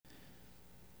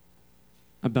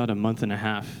about a month and a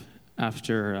half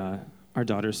after our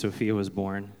daughter Sophia was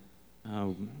born,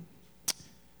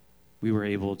 we were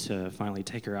able to finally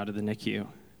take her out of the NICU.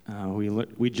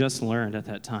 We just learned at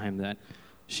that time that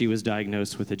she was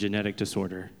diagnosed with a genetic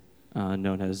disorder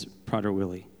known as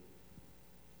Prader-Willi.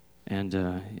 And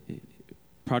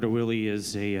Prader-Willi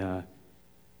is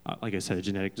like I said, a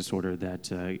genetic disorder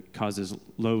that causes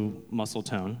low muscle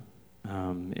tone,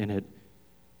 and it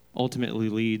ultimately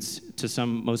leads to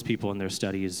most people in their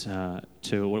studies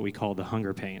to what we call the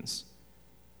hunger pains.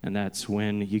 And that's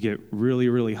when you get really,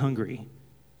 really hungry,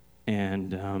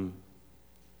 and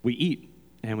we eat,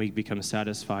 and we become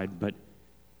satisfied. But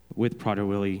with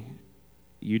Prader-Willi,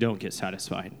 you don't get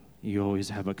satisfied. You always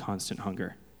have a constant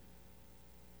hunger.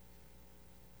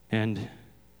 And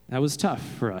that was tough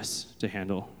for us to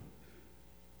handle.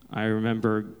 I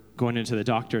remember going into the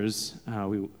doctors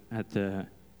in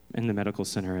the medical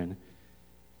center, and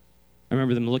I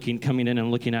remember them coming in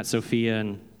and looking at Sophia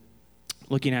and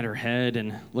looking at her head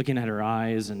and looking at her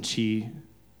eyes, and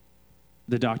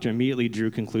the doctor immediately drew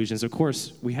conclusions. Of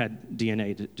course, we had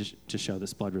DNA to show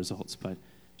this blood results, but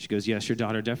she goes, "Yes, your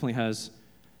daughter definitely has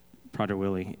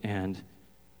Prader-Willi," and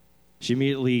she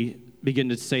immediately began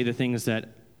to say the things that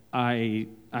I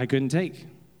couldn't take.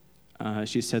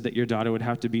 She said that your daughter would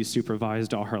have to be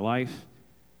supervised all her life.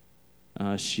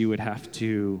 She would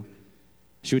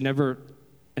never,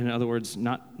 in other words,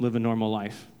 not live a normal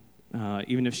life.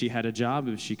 Even if she had a job,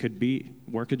 if she could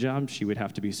work a job, she would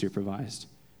have to be supervised.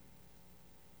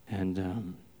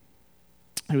 And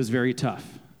it was very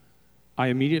tough. I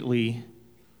immediately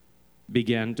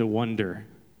began to wonder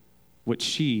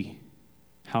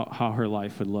how her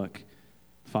life would look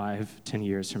 5-10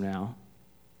 years from now.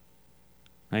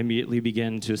 I immediately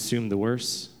began to assume the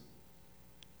worst.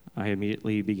 I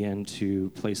immediately began to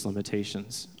place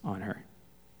limitations on her.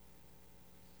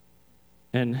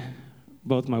 And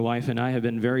both my wife and I have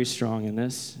been very strong in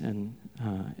this, and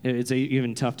it's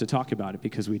even tough to talk about it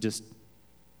because we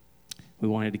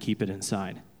wanted to keep it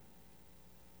inside.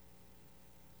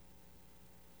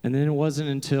 And then it wasn't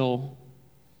until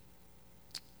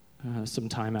some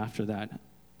time after that,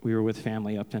 we were with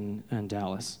family up in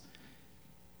Dallas.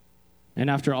 And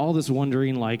after all this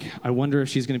wondering, like, I wonder if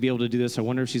she's going to be able to do this, I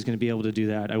wonder if she's going to be able to do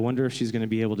that, I wonder if she's going to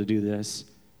be able to do this,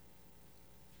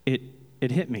 it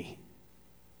hit me.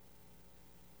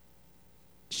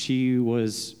 She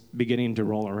was beginning to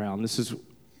roll around.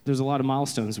 There's a lot of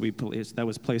milestones that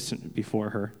was placed before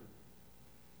her.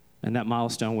 And that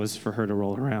milestone was for her to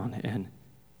roll around. And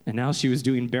now she was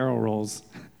doing barrel rolls.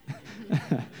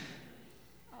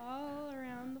 All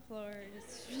around the floor.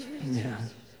 Yeah.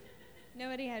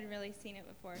 Nobody had really seen it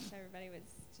before, so everybody was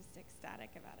just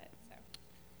ecstatic about it. So.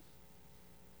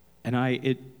 And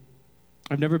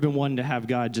I've never been one to have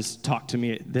God just talk to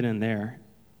me then and there,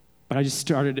 but I just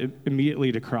started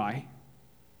immediately to cry.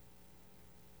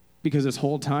 Because this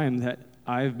whole time that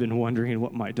I've been wondering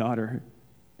what my daughter,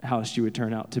 how she would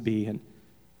turn out to be, and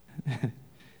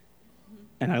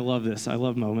and I love this. I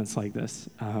love moments like this.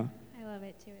 I love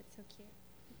it too. It's so cute.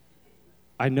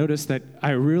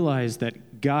 I realized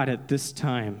that God at this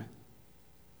time,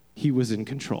 he was in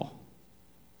control.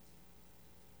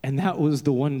 And that was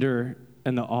the wonder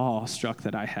and the awe struck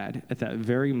that I had at that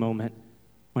very moment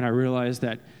when I realized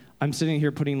that I'm sitting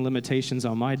here putting limitations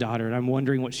on my daughter, and I'm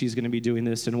wondering what she's going to be doing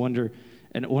this, and wonder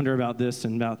about this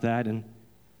and about that,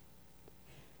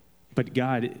 but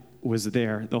God was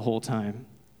there the whole time,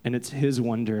 and it's his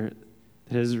wonder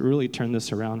that has really turned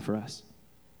this around for us.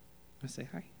 I say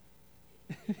hi.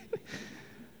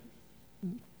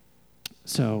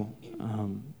 So,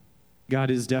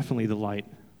 God is definitely the light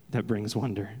that brings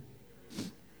wonder.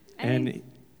 Go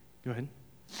ahead.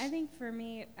 I think for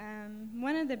me,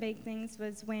 one of the big things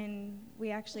was when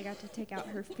we actually got to take out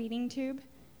her feeding tube,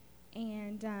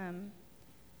 and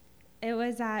it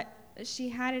was she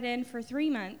had it in for 3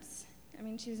 months. I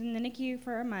mean, she was in the NICU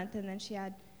for a month, and then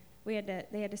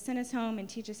they had to send us home and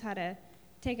teach us how to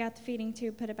take out the feeding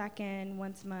tube, put it back in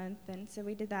once a month, and so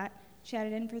we did that. She had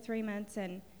it in for 3 months,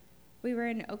 and we were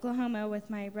in Oklahoma with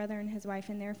my brother and his wife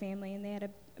and their family, and they had a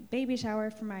baby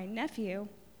shower for my nephew,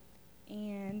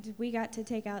 and we got to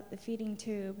take out the feeding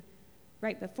tube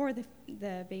right before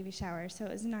the baby shower, so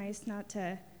it was nice not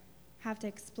to have to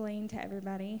explain to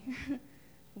everybody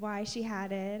why she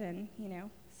had it and,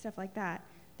 stuff like that.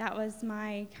 That was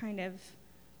my kind of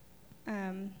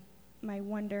my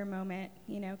wonder moment,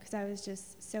 because I was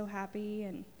just so happy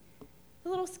and a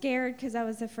little scared because I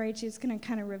was afraid she was going to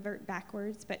kind of revert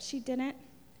backwards, but she didn't,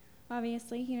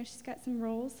 obviously. She's got some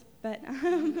rules, but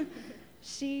that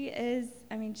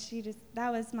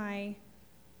was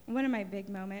one of my big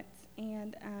moments.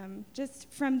 And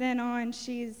just from then on,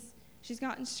 she's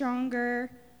gotten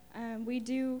stronger. We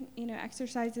do,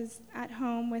 exercises at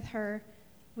home with her.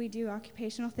 We do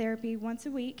occupational therapy once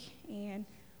a week, and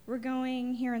we're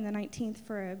going here on the 19th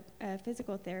for a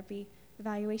physical therapy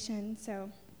evaluation.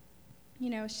 So,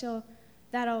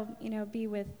 that'll be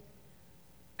with,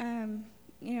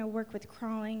 work with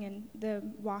crawling and the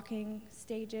walking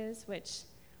stages, which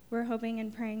we're hoping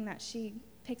and praying that she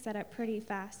picks that up pretty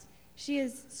fast. She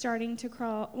is starting to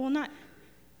crawl. Well,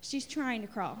 she's trying to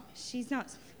crawl. She's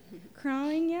not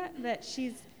crawling yet, but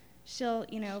she'll,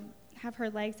 have her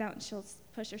legs out and she'll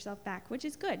push herself back, which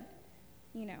is good.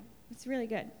 It's really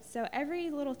good. So every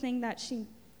little thing that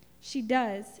she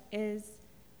does is,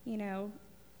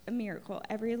 a miracle.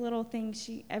 Every little thing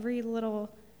every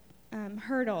little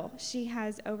hurdle she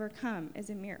has overcome is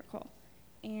a miracle.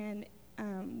 And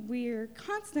we're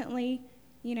constantly,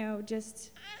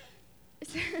 just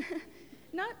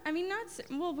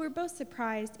we're both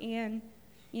surprised and,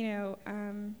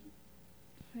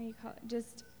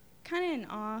 just kind of in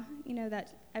awe,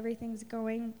 that everything's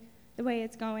going the way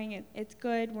it's going. It's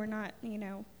good. We're not,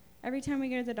 every time we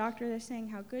go to the doctor, they're saying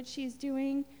how good she's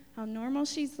doing, how normal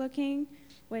she's looking,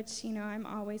 which, I'm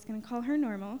always going to call her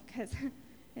normal because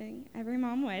every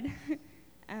mom would.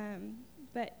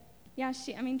 But yeah,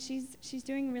 she's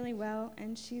doing really well,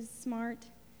 and she's smart.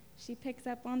 She picks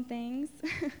up on things,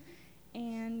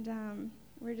 and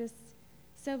we're just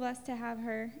so blessed to have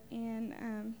her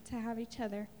and to have each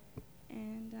other.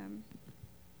 And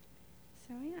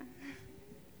so, yeah. Would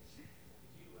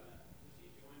you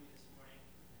join me this morning?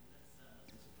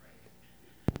 Let's pray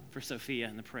for Sophia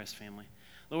and the Press family.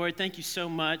 Lord, thank you so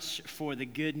much for the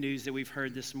good news that we've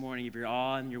heard this morning of your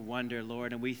awe and your wonder,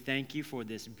 Lord. And we thank you for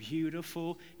this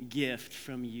beautiful gift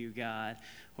from you, God.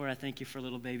 Lord, I thank you for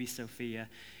little baby Sophia.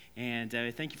 And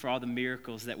thank you for all the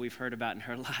miracles that we've heard about in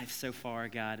her life so far,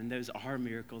 God. And those are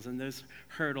miracles, and those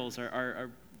hurdles are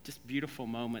just beautiful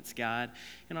moments, God.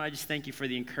 I just thank you for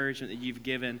the encouragement that you've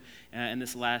given in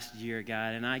this last year,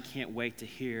 God. And I can't wait to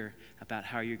hear about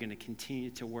how you're going to continue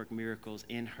to work miracles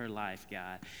in her life,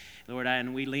 God. Lord,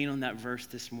 and we lean on that verse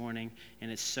this morning, and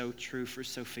it's so true for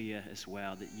Sophia as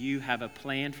well, that you have a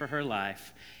plan for her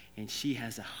life, and she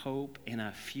has a hope and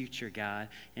a future, God,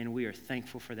 and we are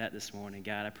thankful for that this morning,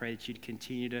 God. I pray that you'd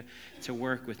continue to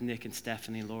work with Nick and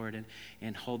Stephanie, Lord,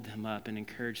 and hold them up and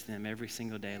encourage them every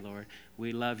single day, Lord.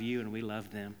 We love you and we love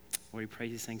them. Lord, we pray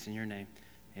these things in your name.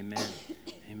 Amen.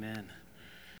 Amen.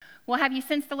 Well, have you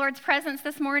sensed the Lord's presence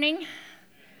this morning?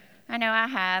 I know I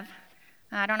have.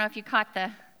 I don't know if you caught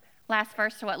the last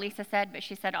verse to what Lisa said, but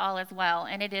she said all is well,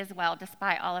 and it is well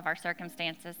despite all of our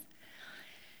circumstances.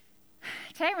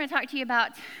 Today I'm going to talk to you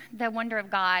about the wonder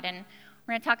of God, and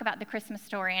we're going to talk about the Christmas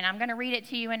story, and I'm going to read it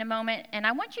to you in a moment, and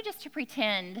I want you just to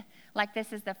pretend like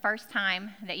this is the first time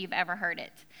that you've ever heard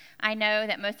it. I know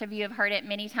that most of you have heard it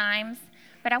many times,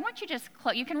 but I want you just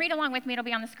you can read along with me, it'll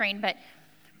be on the screen, but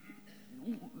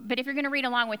if you're going to read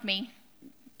along with me,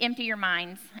 empty your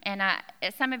minds, and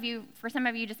for some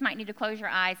of you just might need to close your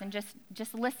eyes and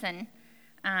just listen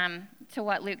to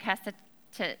what Luke has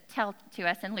to tell to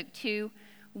us in Luke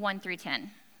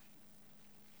 2:1-10.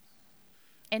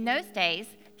 In those days,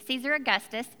 Caesar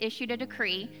Augustus issued a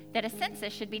decree that a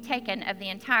census should be taken of the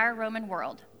entire Roman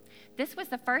world. This was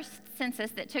the first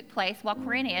census that took place while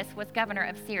Quirinius was governor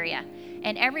of Syria,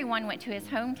 and everyone went to his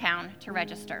hometown to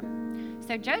register.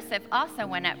 So Joseph also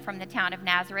went up from the town of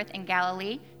Nazareth in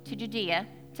Galilee to Judea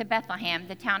to Bethlehem,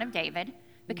 the town of David,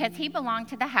 because he belonged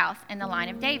to the house in the line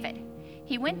of David.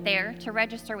 He went there to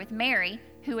register with Mary,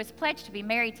 who was pledged to be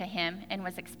married to him and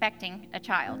was expecting a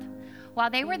child. While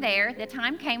they were there, the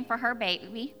time came for her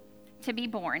baby to be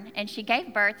born, and she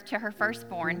gave birth to her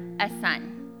firstborn, a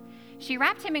son. She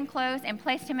wrapped him in clothes and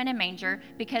placed him in a manger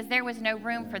because there was no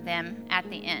room for them at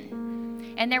the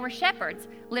inn. And there were shepherds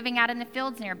living out in the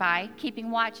fields nearby,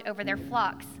 keeping watch over their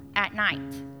flocks at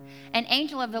night. An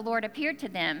angel of the Lord appeared to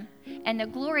them, and the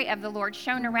glory of the Lord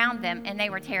shone around them, and they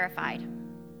were terrified.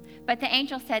 But the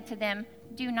angel said to them,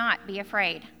 "Do not be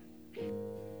afraid.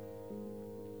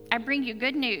 I bring you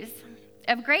good news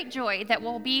of great joy that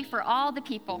will be for all the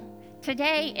people.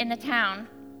 Today in the town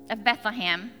of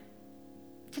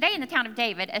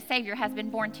David, a Savior has been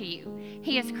born to you.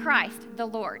 He is Christ the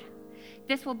Lord.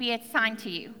 This will be a sign to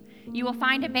you. You will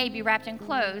find a baby wrapped in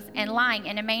clothes and lying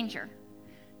in a manger."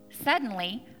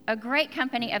 Suddenly, a great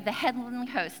company of the heavenly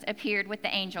host appeared with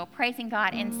the angel, praising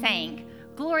God and saying,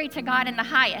 "Glory to God in the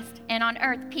highest, and on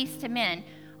earth peace to men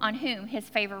on whom his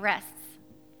favor rests."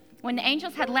 When the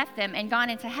angels had left them and gone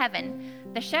into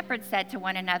heaven, the shepherds said to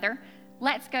one another,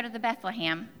 "Let's go to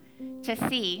Bethlehem to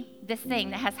see this thing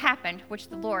that has happened, which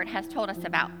the Lord has told us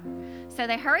about. So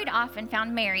they hurried off and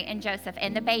found Mary and Joseph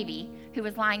and the baby who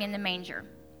was lying in the manger.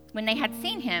 When they had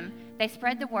seen him, they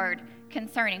spread the word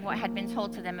concerning what had been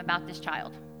told to them about this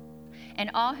child.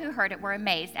 And all who heard it were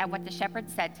amazed at what the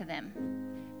shepherds said to them.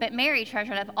 But Mary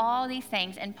treasured up all these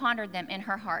things and pondered them in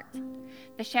her heart.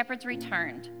 The shepherds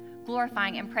returned,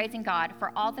 glorifying and praising God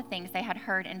for all the things they had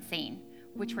heard and seen,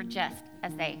 which were just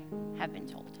as they had been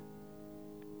told.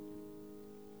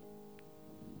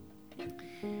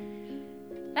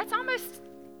 That's almost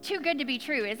too good to be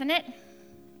true, isn't it?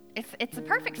 It's a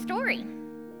perfect story,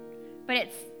 but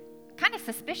it's kind of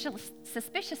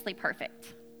suspiciously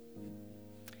perfect.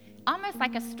 Almost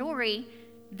like a story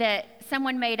that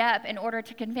someone made up in order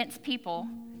to convince people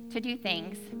to do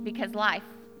things because life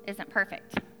isn't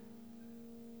perfect.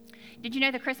 Did you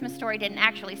know the Christmas story didn't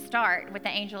actually start with the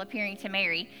angel appearing to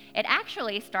Mary? It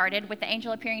actually started with the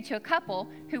angel appearing to a couple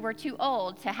who were too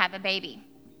old to have a baby.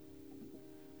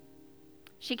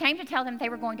 She came to tell them they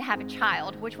were going to have a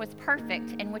child, which was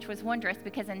perfect and which was wondrous,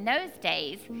 because in those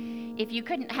days, if you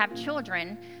couldn't have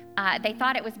children, they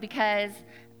thought it was because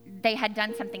they had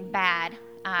done something bad,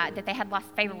 that they had lost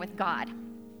favor with God,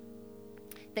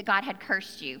 that God had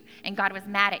cursed you and God was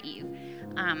mad at you.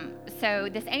 So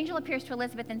this angel appears to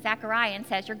Elizabeth and Zechariah and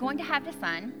says, you're going to have a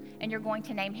son and you're going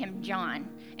to name him John.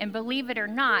 And believe it or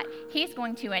not, he's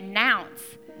going to announce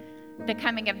the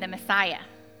coming of the Messiah.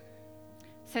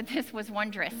 So this was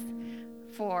wondrous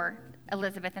for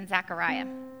Elizabeth and Zechariah.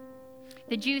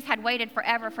 The Jews had waited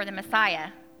forever for the Messiah.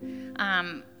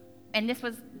 And this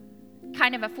was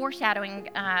kind of a foreshadowing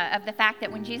of the fact that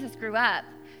when Jesus grew up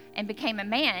and became a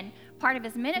man, part of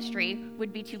his ministry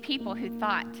would be to people who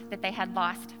thought that they had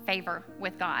lost favor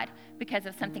with God because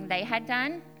of something they had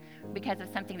done, because of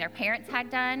something their parents had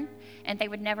done, and they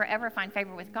would never ever find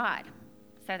favor with God.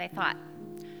 So they thought.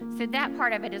 So that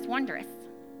part of it is wondrous.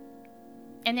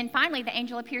 And then finally, the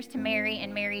angel appears to Mary,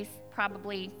 and Mary's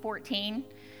probably 14.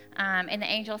 And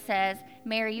the angel says,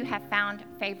 Mary, you have found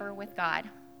favor with God.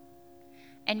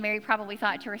 And Mary probably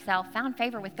thought to herself, found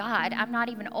favor with God? I'm not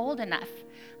even old enough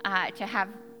to have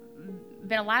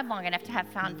been alive long enough to have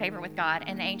found favor with God.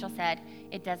 And the angel said,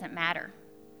 it doesn't matter,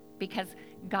 because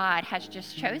God has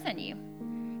just chosen you.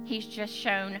 He's just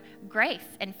shown grace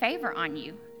and favor on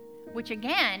you, which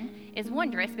again is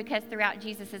wondrous, because throughout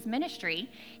Jesus' ministry,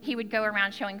 he would go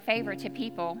around showing favor to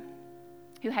people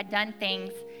who had done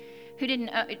things who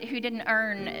didn't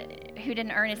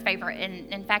earn his favor.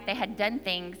 And in fact, they had done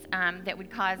things that would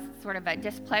cause sort of a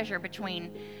displeasure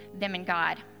between them and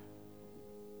God.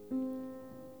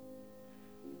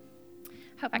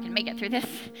 Hope I can make it through this.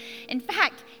 In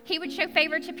fact, he would show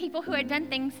favor to people who had done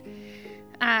things,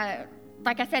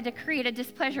 like I said, to create a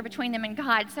displeasure between them and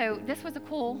God. So this was a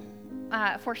cool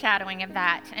foreshadowing of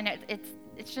that, and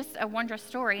it's just a wondrous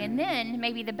story. And then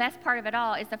maybe the best part of it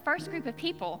all is the first group of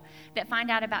people that find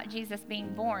out about Jesus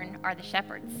being born are the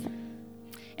shepherds.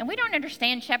 And we don't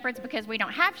understand shepherds because we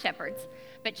don't have shepherds,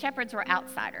 but shepherds were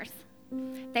outsiders.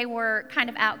 They were kind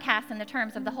of outcasts in the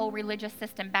terms of the whole religious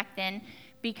system back then,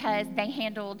 because they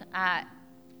handled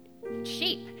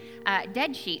sheep,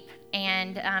 dead sheep.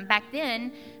 And back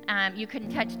then, you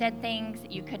couldn't touch dead things,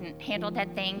 you couldn't handle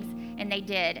dead things, and they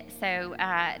did. So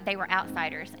they were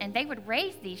outsiders. And they would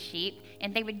raise these sheep,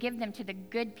 and they would give them to the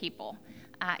good people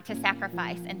to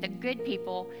sacrifice. And the good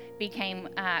people became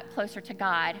closer to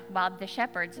God, while the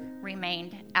shepherds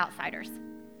remained outsiders.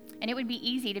 And it would be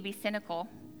easy to be cynical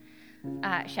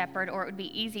shepherd, or it would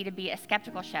be easy to be a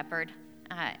skeptical shepherd,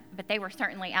 but they were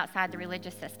certainly outside the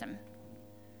religious system.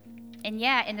 And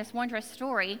yet, in this wondrous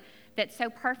story that's so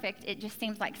perfect, it just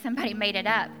seems like somebody made it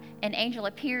up, an angel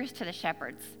appears to the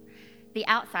shepherds, the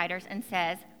outsiders, and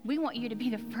says, we want you to be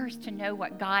the first to know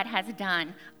what God has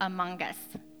done among us.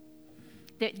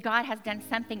 That God has done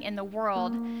something in the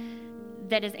world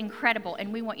that is incredible,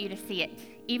 and we want you to see it.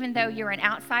 Even though you're an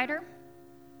outsider,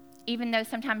 even though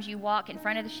sometimes you walk in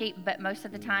front of the sheep, but most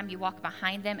of the time you walk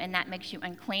behind them, and that makes you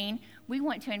unclean, we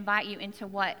want to invite you into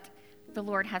what the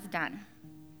Lord has done.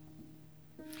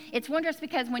 It's wondrous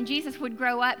because when Jesus would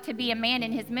grow up to be a man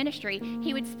in his ministry,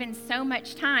 he would spend so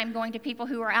much time going to people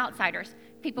who were outsiders,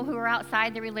 people who were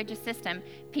outside the religious system,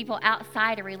 people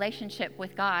outside a relationship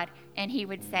with God, and he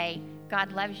would say,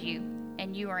 God loves you,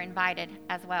 and you are invited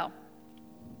as well.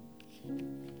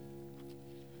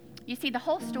 You see, the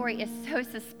whole story is so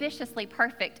suspiciously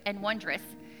perfect and wondrous.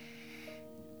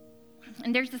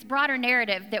 And there's this broader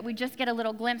narrative that we just get a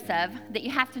little glimpse of that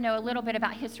you have to know a little bit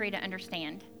about history to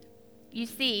understand. You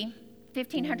see,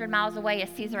 1,500 miles away is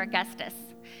Caesar Augustus.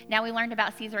 Now, we learned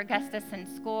about Caesar Augustus in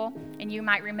school, and you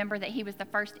might remember that he was the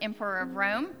first emperor of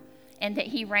Rome, and that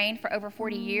he reigned for over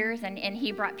 40 years, and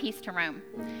he brought peace to Rome.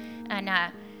 And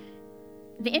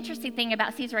the interesting thing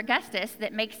about Caesar Augustus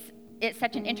that makes it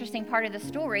such an interesting part of the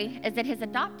story is that his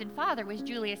adopted father was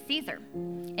Julius Caesar.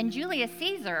 And Julius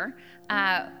Caesar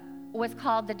was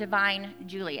called the divine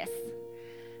Julius.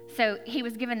 So he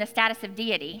was given the status of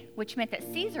deity, which meant that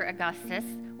Caesar Augustus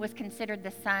was considered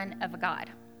the son of a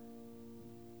god.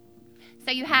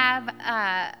 So you have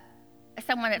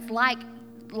someone that's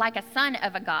like a son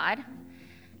of a god,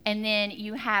 and then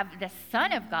you have the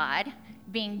Son of God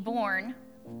being born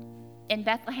in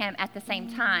Bethlehem at the same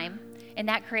time, and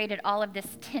that created all of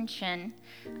this tension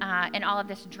and all of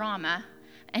this drama.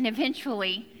 And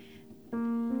eventually,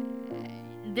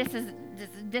 this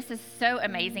is so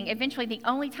amazing. Eventually, the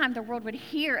only time the world would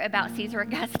hear about Caesar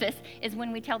Augustus is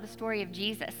when we tell the story of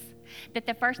Jesus, that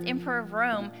the first emperor of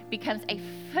Rome becomes a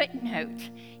footnote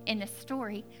in the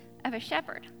story of a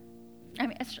shepherd.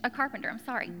 A carpenter, I'm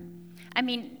sorry. I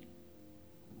mean,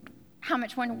 how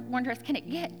much more wondrous can it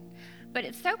get? But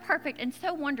it's so perfect and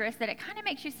so wondrous that it kind of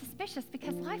makes you suspicious,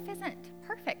 because life isn't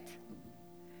perfect.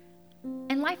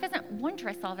 And life isn't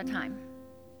wondrous all the time.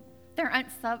 There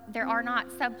are not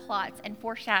subplots and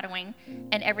foreshadowing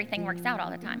and everything works out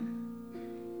all the time.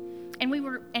 And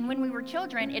when we were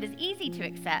children, it is easy to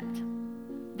accept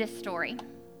this story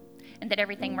and that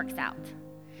everything works out.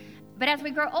 But as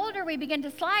we grow older, we begin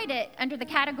to slide it under the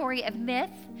category of myth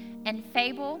and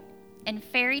fable and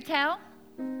fairy tale.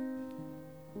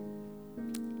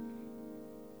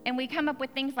 And we come up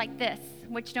with things like this,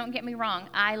 which, don't get me wrong,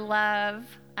 I love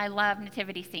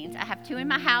nativity scenes. I have 2 in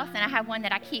my house, and I have one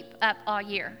that I keep up all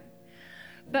year.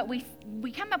 But we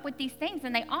come up with these things,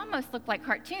 and they almost look like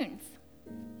cartoons.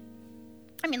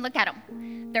 I mean, look at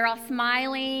them. They're all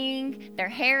smiling. Their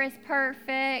hair is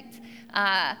perfect.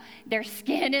 Their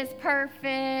skin is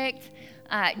perfect.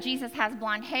 Jesus has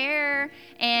blonde hair.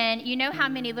 And you know how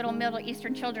many little Middle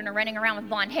Eastern children are running around with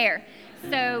blonde hair.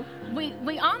 So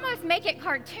we almost make it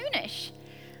cartoonish.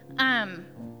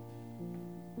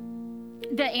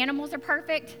 The animals are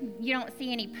perfect. You don't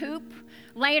see any poop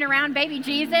laying around baby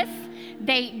Jesus.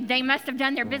 They must have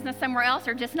done their business somewhere else,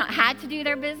 or just not had to do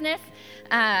their business.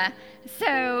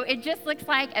 So it just looks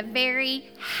like a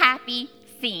very happy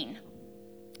scene.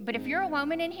 But if you're a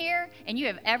woman in here and you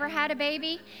have ever had a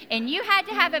baby, and you had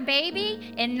to have a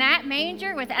baby in that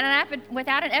manger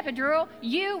without an epidural,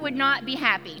 you would not be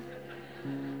happy.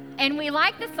 And we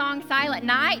like the song Silent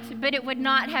Night, but it would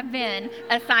not have been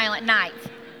a silent night,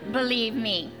 believe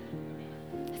me.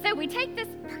 So we take this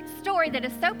story that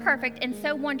is so perfect and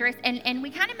so wondrous, and we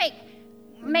kind of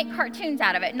make cartoons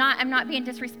out of it. I'm not being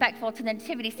disrespectful to the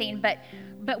nativity scene, but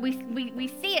we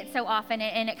see it so often,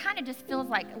 and it kind of just feels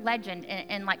like legend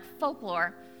and like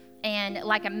folklore and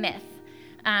like a myth.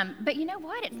 But you know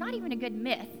what? It's not even a good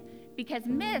myth, because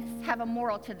myths have a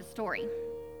moral to the story.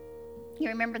 You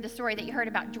remember the story that you heard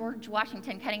about George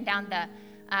Washington cutting down the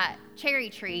cherry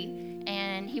tree,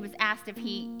 and he was asked if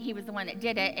he was the one that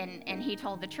did it, and he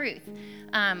told the truth.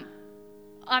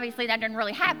 Obviously, that didn't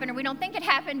really happen, or we don't think it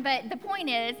happened, but the point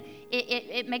is,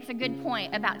 it makes a good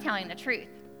point about telling the truth.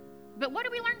 But what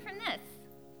do we learn from this?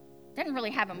 It doesn't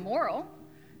really have a moral.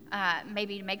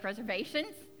 Maybe to make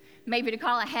reservations, maybe to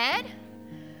call ahead.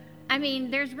 I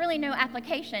mean, there's really no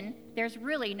application. There's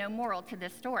really no moral to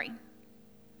this story.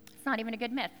 It's not even a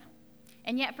good myth.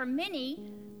 And yet, for many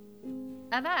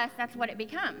of us, that's what it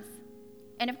becomes.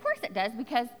 And of course it does,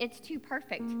 because it's too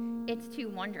perfect. It's too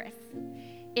wondrous.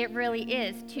 It really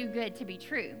is too good to be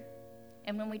true.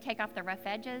 And when we take off the rough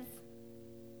edges,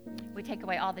 we take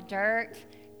away all the dirt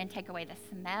and take away the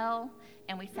smell,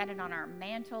 and we set it on our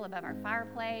mantle above our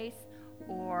fireplace,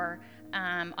 or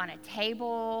on a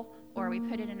table, or we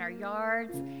put it in our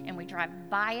yards and we drive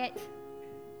by it,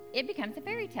 it becomes a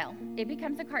fairy tale. It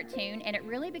becomes a cartoon, and it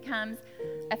really becomes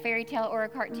a fairy tale or a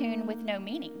cartoon with no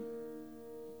meaning.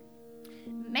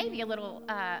 Maybe a little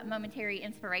momentary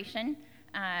inspiration,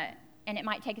 and it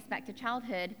might take us back to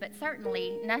childhood, but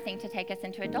certainly nothing to take us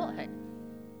into adulthood.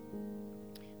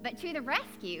 But to the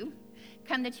rescue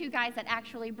come the 2 guys that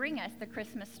actually bring us the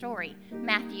Christmas story,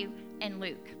 Matthew and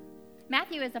Luke.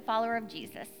 Matthew is a follower of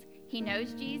Jesus. He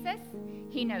knows Jesus.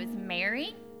 He knows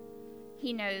Mary.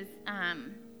 He knows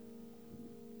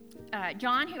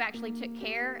John, who actually took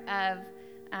care of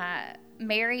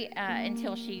Mary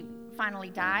until she finally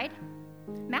died.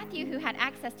 Matthew, who had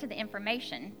access to the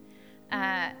information,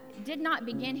 did not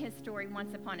begin his story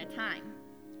once upon a time.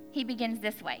 He begins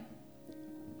this way.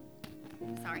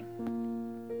 Sorry.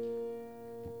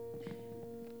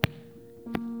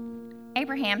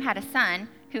 Abraham had a son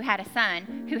who had a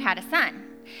son who had a son.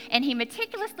 And he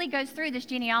meticulously goes through this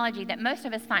genealogy that most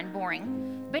of us find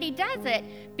boring. But he does it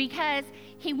because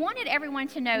he wanted everyone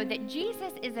to know that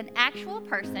Jesus is an actual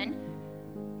person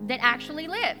that actually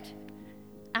lived,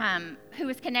 who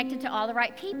was connected to all the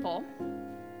right people,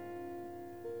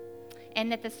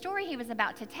 and that the story he was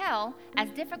about to tell, as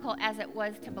difficult as it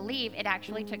was to believe, it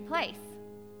actually took place.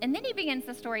 And then he begins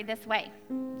the story this way.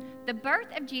 The birth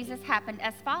of Jesus happened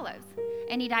as follows,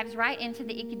 and he dives right into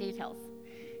the icky details.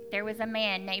 There was a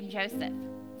man named Joseph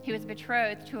who was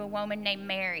betrothed to a woman named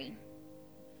Mary,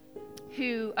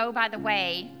 who, oh, by the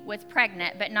way, was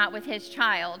pregnant, but not with his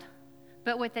child,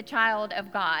 but with the child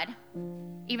of God,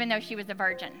 even though she was a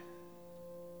virgin.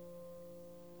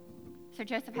 So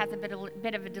Joseph has a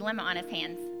bit of a dilemma on his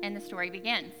hands, and the story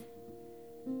begins.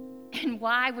 And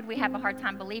why would we have a hard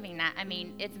time believing that? I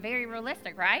mean, it's very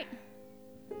realistic, right?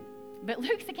 But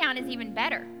Luke's account is even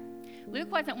better. Luke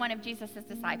wasn't one of Jesus'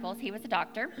 disciples. He was a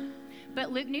doctor.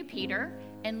 But Luke knew Peter,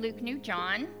 and Luke knew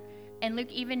John, and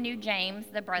Luke even knew James,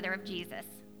 the brother of Jesus.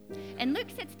 And Luke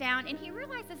sits down, and he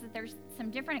realizes that there's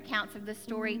some different accounts of the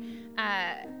story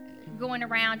going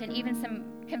around, and even some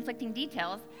conflicting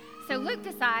details. So Luke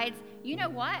decides, you know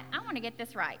what? I want to get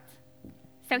this right.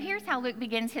 So here's how Luke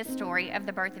begins his story of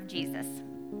the birth of Jesus.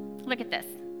 Look at this.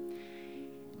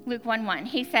 Luke 1:1.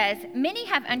 He says, "Many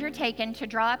have undertaken to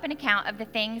draw up an account of the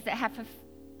things that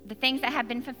have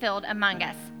been fulfilled among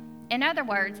us." In other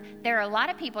words, there are a lot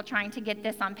of people trying to get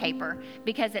this on paper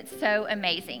because it's so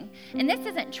amazing. And this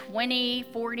isn't 20,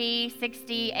 40,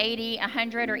 60, 80,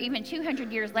 100, or even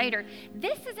 200 years later.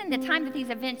 This is in the time that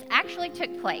these events actually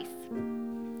took place.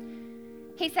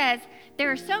 He says, there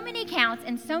are so many accounts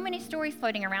and so many stories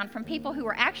floating around from people who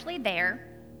were actually there.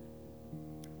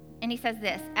 And he says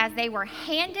this, as they were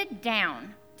handed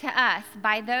down to us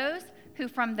by those who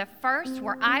from the first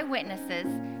were eyewitnesses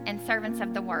and servants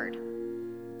of the word.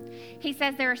 He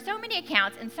says there are so many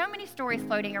accounts and so many stories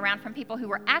floating around from people who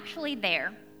were actually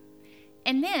there.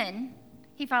 And then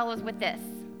he follows with this,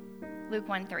 Luke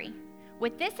 1:3.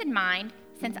 With this in mind,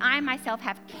 since I myself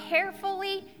have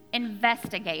carefully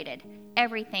investigated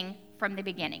everything from the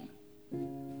beginning.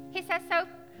 He says so.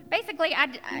 Basically,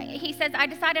 he says, I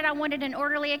decided I wanted an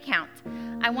orderly account.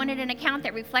 I wanted an account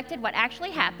that reflected what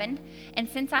actually happened. And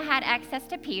since I had access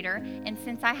to Peter, and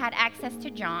since I had access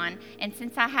to John, and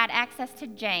since I had access to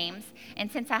James, and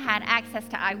since I had access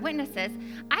to eyewitnesses,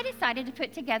 I decided to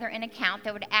put together an account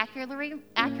that would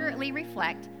accurately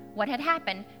reflect what had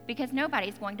happened, because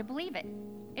nobody's going to believe it.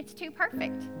 It's too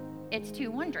perfect. It's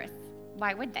too wondrous.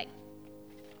 Why would they?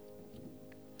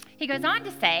 He goes on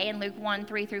to say in Luke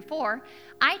 1:3-4,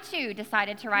 I too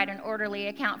decided to write an orderly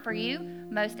account for you,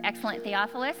 most excellent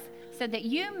Theophilus, so that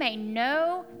you may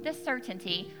know the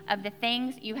certainty of the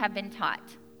things you have been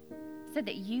taught. So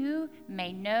that you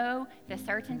may know the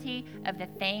certainty of the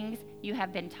things you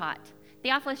have been taught.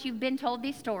 Theophilus, you've been told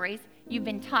these stories, you've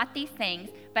been taught these things,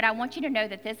 but I want you to know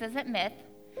that this isn't myth.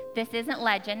 This isn't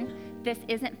legend. This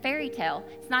isn't fairy tale.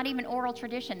 It's not even oral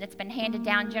tradition that's been handed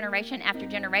down generation after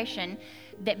generation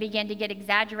that began to get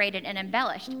exaggerated and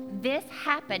embellished. This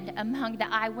happened among the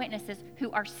eyewitnesses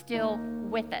who are still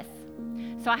with us.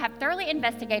 So I have thoroughly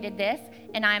investigated this,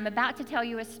 and I am about to tell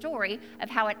you a story of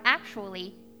how it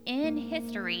actually, in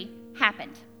history,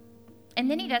 happened.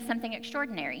 And then he does something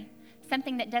extraordinary,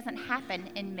 something that doesn't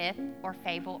happen in myth or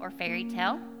fable or fairy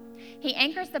tale. He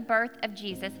anchors the birth of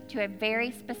Jesus to a very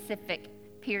specific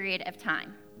period of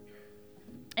time.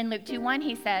 In Luke 2:1,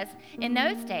 he says, in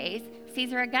those days,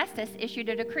 Caesar Augustus issued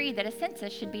a decree that a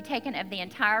census should be taken of the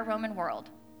entire Roman world.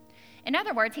 In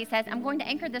other words, he says, I'm going to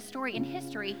anchor this story in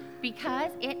history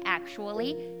because it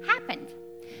actually happened.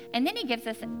 And then he gives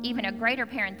us even a greater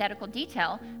parenthetical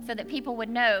detail so that people would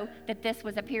know that this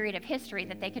was a period of history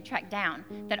that they could track down,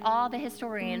 that all the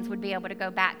historians would be able to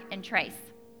go back and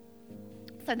trace,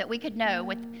 so that we could know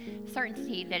with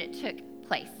certainty that it took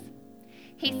place.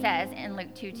 He says in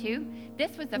Luke 2:2,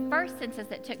 this was the first census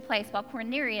that took place while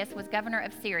Quirinius was governor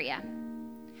of Syria.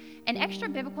 And extra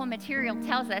biblical material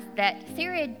tells us that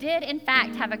Syria did in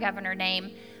fact have a governor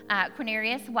named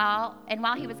Quirinius, while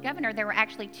he was governor, there were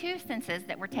actually two censuses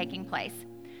that were taking place.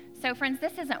 So friends,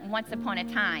 this isn't once upon a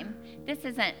time. This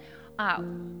isn't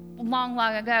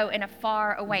long ago in a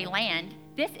far away land.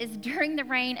 This is during the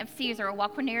reign of Caesar while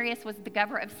Quirinius was the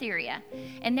governor of Syria.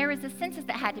 And there was a census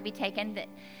that had to be taken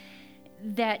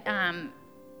that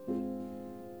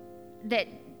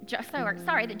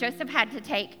Joseph had to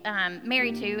take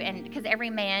Mary to, and because every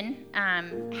man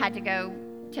had to go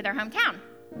to their hometown.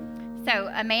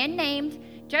 So a man named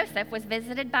Joseph was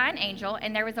visited by an angel,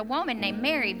 and there was a woman named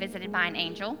Mary visited by an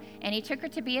angel, and he took her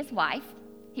to be his wife.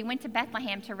 He went to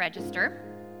Bethlehem to register.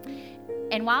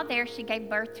 And while there, she gave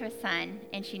birth to a son,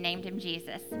 and she named him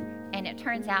Jesus. and it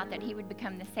turns out that he would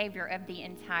become the Savior of the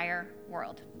entire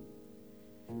world.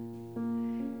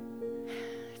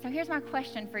 So here's my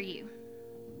question for you.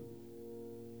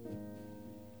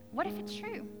 What if it's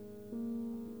true?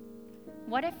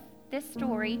 What if this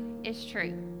story is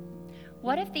true?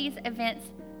 What if these events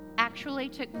actually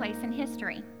took place in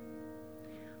history?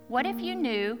 What if you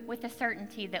knew with the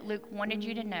certainty that Luke wanted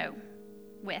you to know,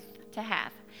 to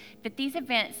have, that these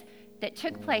events that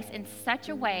took place in such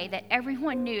a way that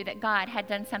everyone knew that God had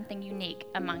done something unique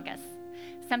among us,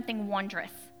 something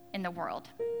wondrous in the world?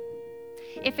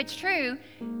 If it's true,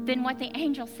 then what the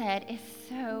angel said is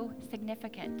so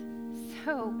significant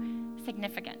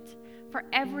for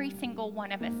every single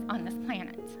one of us on this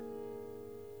planet.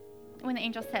 When the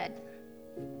angel said,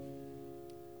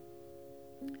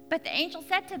 "But the angel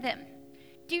said to them,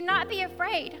 'Do not be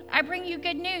afraid. I bring you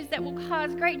good news that will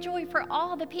cause great joy for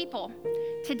all the people.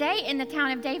 Today in the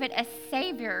town of David, a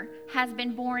Savior has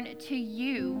been born to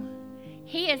you.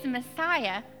 He is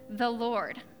Messiah, the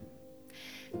Lord.'"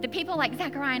 The people like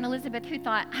Zechariah and Elizabeth who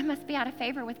thought, "I must be out of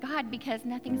favor with God because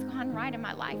nothing's gone right in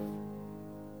my life.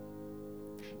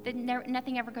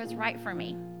 Nothing ever goes right for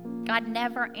me. God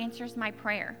never answers my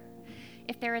prayer.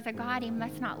 If there is a God, he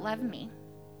must not love me."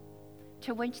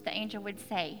 To which the angel would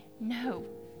say, "No,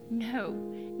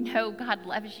 God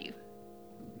loves you.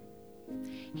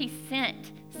 He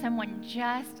sent someone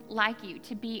just like you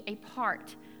to be a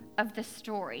part of the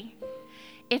story.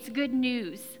 It's good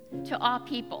news to all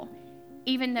people,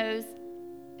 even those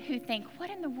who think, what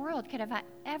in the world could I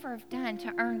ever have done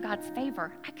to earn God's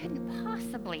favor? I couldn't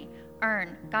possibly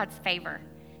earn God's favor."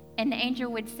 And the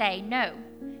angel would say, "No,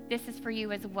 this is for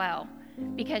you as well,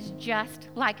 because just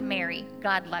like Mary,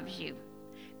 God loves you.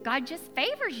 God just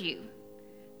favors you.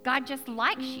 God just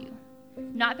likes you.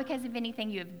 Not because of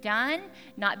anything you have done,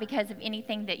 not because of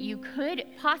anything that you could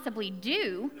possibly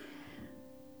do.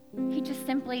 He just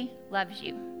simply loves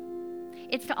you."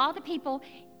 It's to all the people,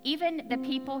 even the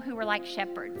people who were like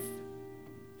shepherds.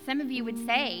 Some of you would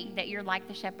say that you're like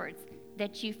the shepherds,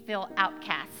 that you feel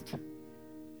outcast.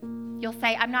 You'll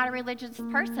say, "I'm not a religious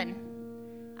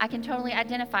person. I can totally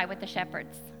identify with the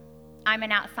shepherds. I'm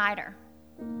an outsider."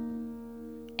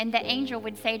 And the angel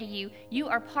would say to you, "You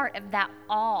are part of that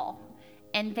all,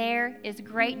 and there is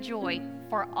great joy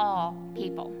for all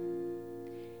people."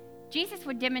 Jesus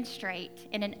would demonstrate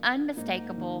in an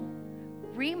unmistakable,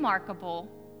 remarkable,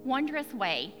 wondrous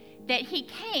way that he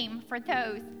came for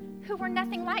those who were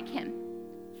nothing like him,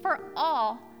 for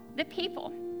all the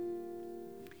people.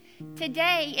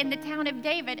 Today in the town of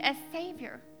David, a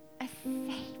Savior.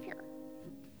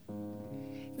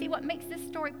 See, what makes this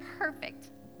story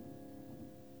perfect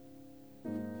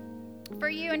for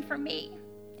you and for me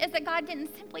is that God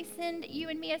didn't simply send you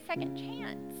and me a second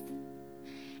chance.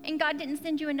 And God didn't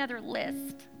send you another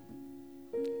list.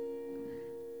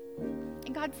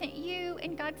 And God sent you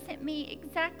and God sent me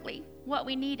exactly what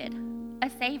we needed, a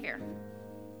Savior.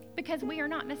 Because we are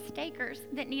not mistakers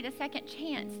that need a second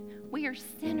chance. We are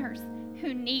sinners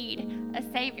who need a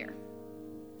Savior.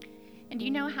 And do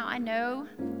you know how I know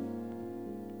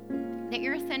that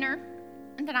you're a sinner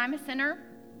and that I'm a sinner?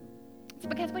 It's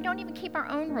because we don't even keep our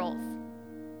own rules.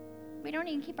 We don't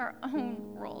even keep our own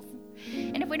rules.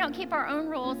 And if we don't keep our own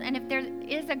rules, and if there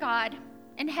is a God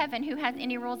in heaven who has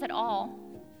any rules at all,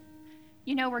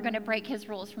 you know we're going to break his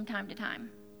rules from time to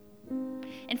time.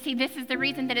 And see, this is the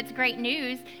reason that it's great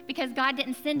news, because God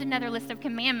didn't send another list of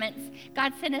commandments.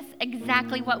 God sent us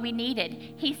exactly what we needed.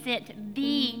 He sent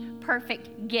the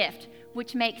perfect gift,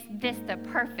 which makes this the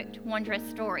perfect, wondrous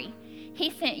story. He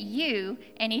sent you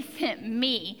and he sent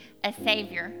me a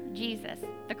Savior, Jesus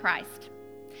the Christ.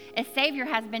 A Savior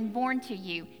has been born to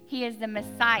you. He is the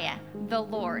Messiah, the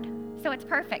Lord. So it's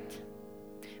perfect.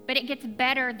 But it gets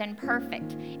better than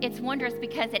perfect. It's wondrous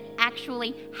because it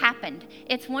actually happened.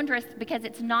 It's wondrous because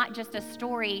it's not just a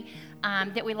story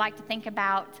that we like to think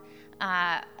about,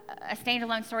 a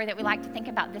standalone story that we like to think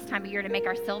about this time of year to make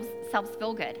ourselves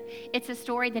feel good. It's a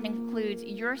story that includes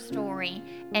your story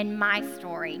and my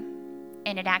story,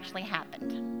 and it actually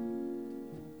happened.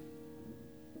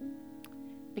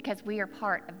 Because we are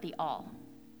part of the all.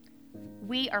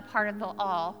 We are part of the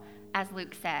all, as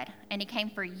Luke said. And he came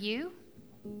for you,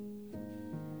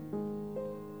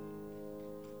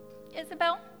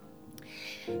 Isabel.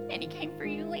 And he came for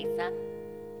you, Lisa.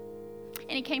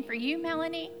 And he came for you,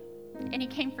 Melanie. And he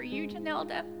came for you,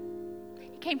 Janelda.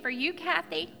 He came for you,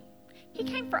 Kathy. He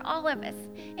came for all of us.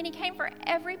 And he came for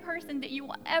every person that you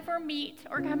will ever meet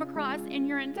or come across in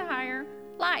your entire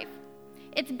life.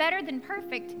 It's better than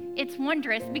perfect. It's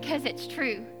wondrous because it's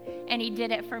true. And he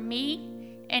did it for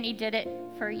me, and he did it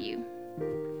for you.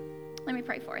 Let me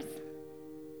pray for us.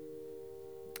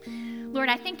 Lord,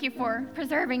 I thank you for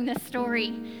preserving this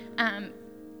story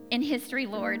in history,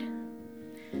 Lord,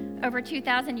 over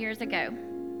 2,000 years ago.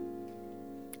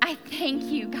 I thank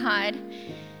you, God,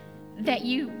 that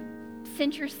you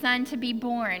sent your son to be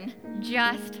born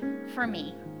just for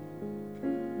me,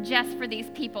 just for these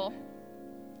people,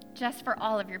 just for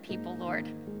all of your people, Lord.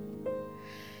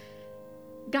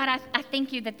 God, I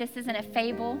thank you that this isn't a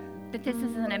fable, that this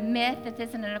isn't a myth, that this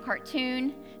isn't a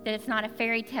cartoon, that it's not a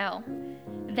fairy tale,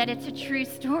 that it's a true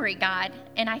story, God,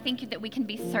 and I thank you that we can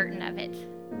be certain of it.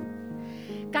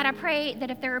 God, I pray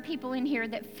that if there are people in here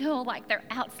that feel like they're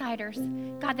outsiders,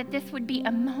 God, that this would be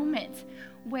a moment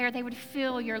where they would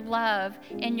feel your love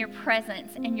and your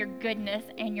presence and your goodness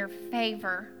and your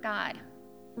favor, God.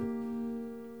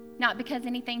 Not because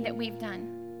anything that we've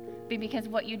done, but because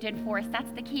what you did for us.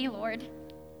 That's the key, Lord.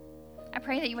 I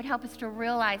pray that you would help us to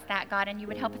realize that, God, and you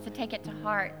would help us to take it to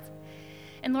heart.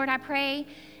 And Lord, I pray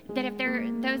that if there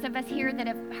are those of us here that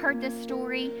have heard this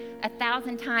story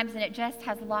 1,000 times and it just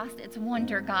has lost its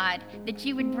wonder, God, that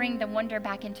you would bring the wonder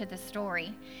back into the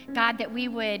story. God, that we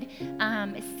would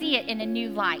see it in a new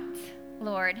light,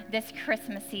 Lord, this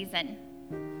Christmas season.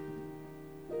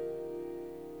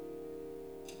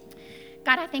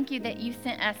 God, I thank you that you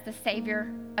sent us the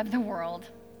Savior of the world.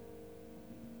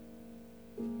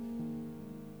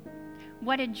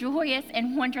 What a joyous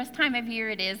and wondrous time of year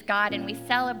it is, God, and we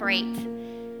celebrate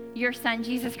your Son,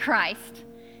 Jesus Christ,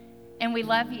 and we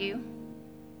love you,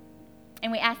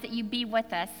 and we ask that you be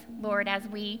with us, Lord, as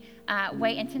we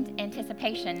wait in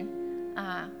anticipation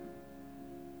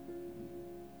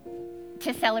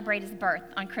to celebrate his birth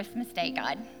on Christmas Day,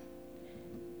 God.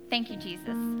 Thank you,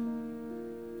 Jesus.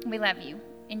 We love you.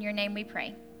 In your name we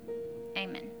pray.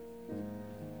 Amen.